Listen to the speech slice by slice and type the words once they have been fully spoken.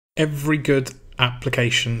Every good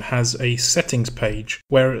application has a settings page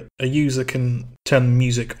where a user can turn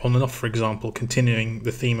music on and off, for example, continuing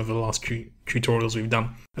the theme of the last tutorials we've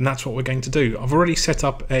done. And that's what we're going to do. I've already set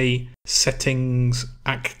up a settings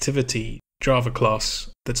activity Java class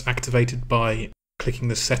that's activated by clicking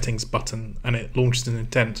the settings button, and it launches an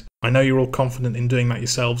intent. I know you're all confident in doing that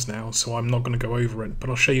yourselves now, so I'm not going to go over it, but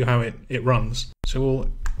I'll show you how it runs. So we'll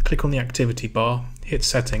click on the activity bar, hit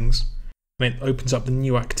settings, and it opens up the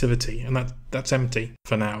new activity, and that's empty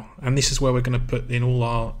for now. And this is where we're going to put in all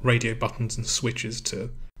our radio buttons and switches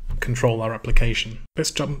to control our application.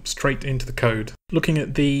 Let's jump straight into the code. Looking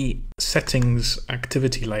at the settings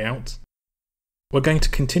activity layout, we're going to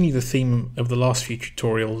continue the theme of the last few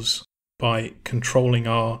tutorials by controlling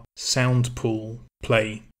our sound pool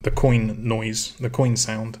play, the coin noise, the coin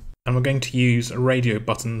sound, and we're going to use radio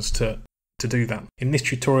buttons to do that. In this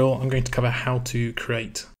tutorial, I'm going to cover how to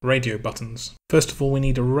create radio buttons. First of all, we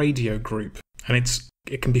need a radio group, and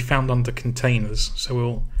it can be found under containers, so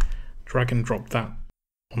we'll drag and drop that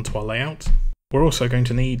onto our layout. We're also going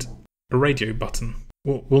to need a radio button.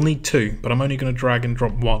 We'll need two, but I'm only going to drag and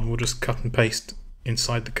drop one. We'll just cut and paste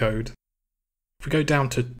inside the code. If we go down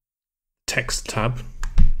to Text tab,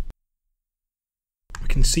 we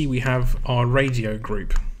can see we have our radio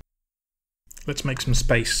group. Let's make some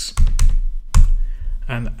space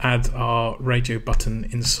and add our radio button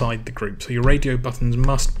inside the group. So your radio buttons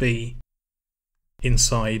must be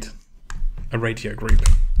inside a radio group.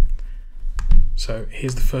 So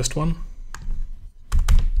here's the first one,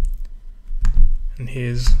 and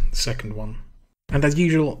here's the second one. And as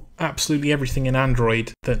usual, absolutely everything in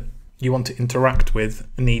Android that you want to interact with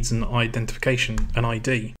needs an identification, an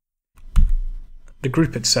ID. The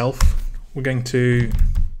group itself, we're going to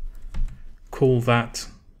call that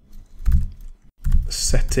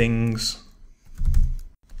setting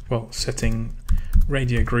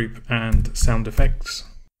radio group and sound effects.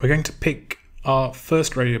 We're going to pick our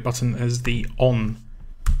first radio button as the on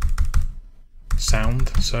sound,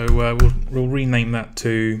 so we'll rename that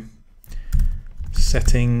to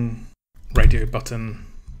setting radio button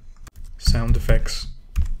sound effects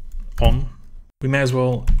on. We may as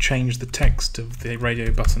well change the text of the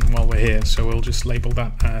radio button while we're here, so we'll just label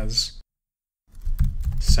that as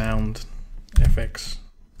sound effects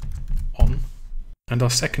on. And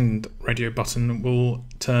our second radio button will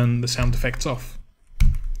turn the sound effects off.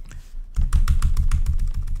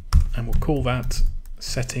 And we'll call that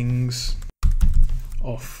settings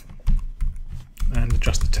off and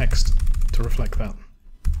adjust the text to reflect that.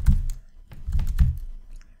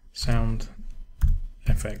 Sound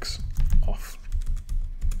effects off.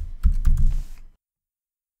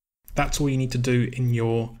 That's all you need to do in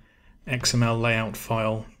your XML layout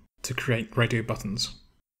file to create radio buttons.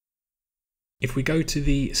 If we go to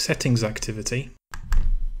the settings activity,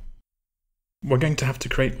 we're going to have to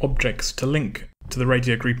create objects to link to the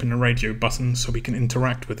radio group and the radio button so we can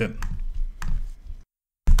interact with it.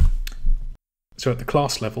 So at the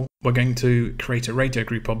class level, we're going to create a radio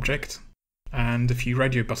group object and a few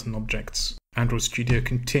radio button objects. Android Studio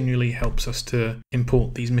continually helps us to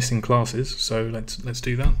import these missing classes, so let's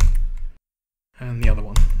do that. And the other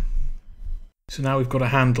one. So now we've got a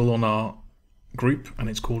handle on our group, and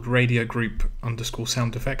it's called radio group _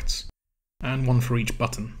 sound effects, and one for each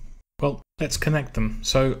button. Well, let's connect them.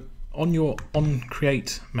 So on your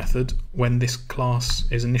onCreate method, when this class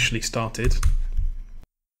is initially started,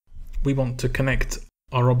 we want to connect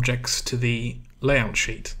our objects to the layout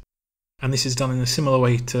sheet. And this is done in a similar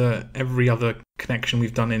way to every other connection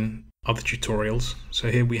we've done in other tutorials.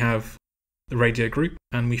 So here we have the radio group,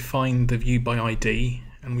 and we find the view by ID,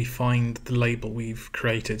 and we find the label we've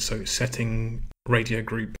created, so setting radio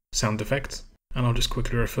group sound effects. And I'll just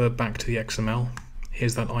quickly refer back to the XML.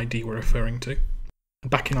 Here's that ID we're referring to.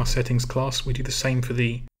 Back in our settings class, we do the same for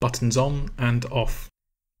the buttons on and off.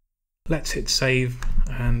 Let's hit save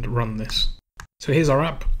and run this. So here's our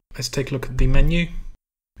app. Let's take a look at the menu,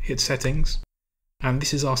 hit settings, and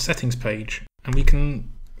this is our settings page. And we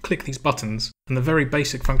can click these buttons, and the very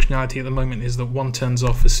basic functionality at the moment is that one turns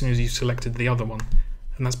off as soon as you've selected the other one.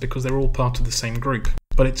 And that's because they're all part of the same group.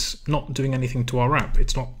 But it's not doing anything to our app.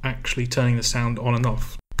 It's not actually turning the sound on and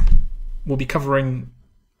off. We'll be covering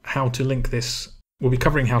how to link this. We'll be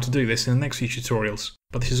covering how to do this in the next few tutorials.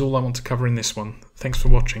 But this is all I want to cover in this one. Thanks for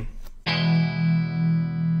watching.